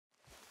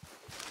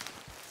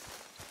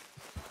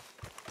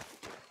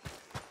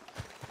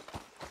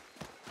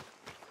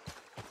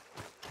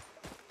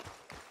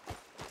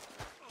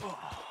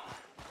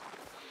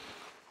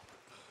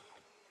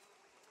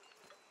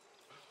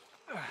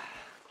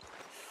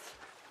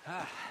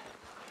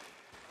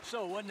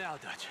So, what now,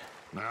 Dutch?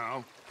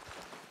 Now,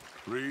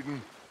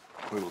 reading,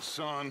 little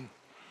sun.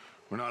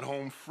 We're not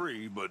home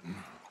free, but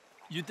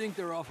You think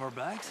they're off our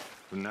backs?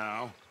 for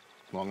now,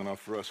 long enough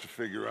for us to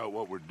figure out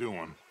what we're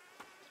doing.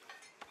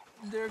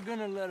 They're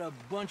gonna let a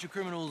bunch of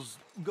criminals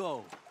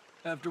go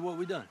after what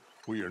we done.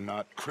 We are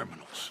not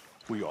criminals.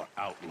 We are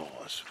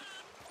outlaws.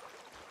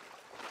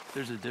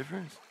 There's a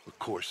difference? Of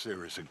course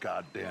there is a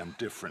goddamn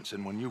difference,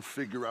 and when you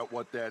figure out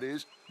what that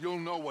is, you'll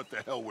know what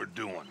the hell we're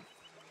doing.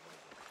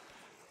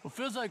 Well,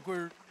 feels like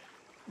we're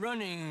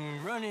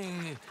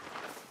running,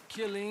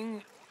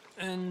 killing,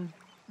 and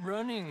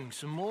running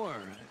some more.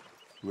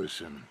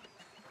 Listen,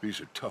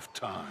 these are tough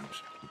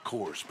times, of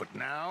course, but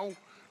now,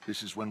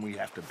 this is when we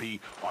have to be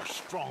our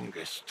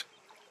strongest.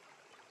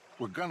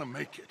 We're gonna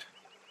make it.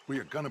 We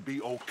are gonna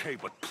be okay,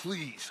 but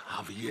please,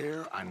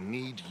 Javier, I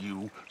need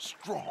you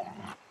strong.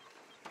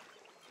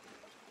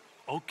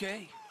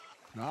 Okay.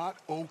 Not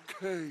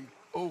okay,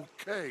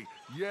 okay.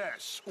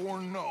 Yes or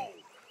no.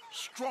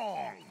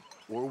 Strong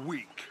or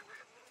weak.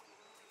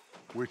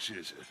 Which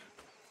is it?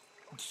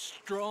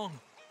 Strong.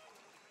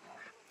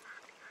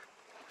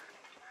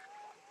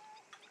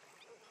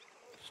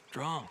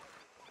 Strong.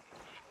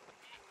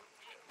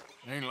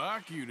 Ain't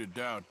like you to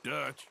doubt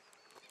Dutch.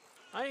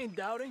 I ain't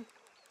doubting.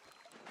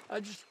 I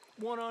just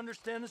want to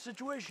understand the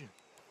situation.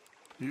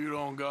 You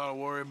don't gotta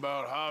worry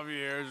about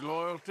Javier's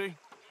loyalty.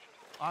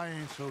 I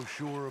ain't so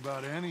sure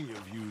about any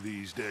of you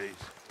these days.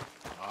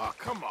 Aw,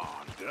 come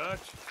on, Dutch.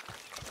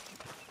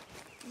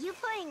 You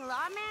playing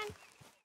lawman?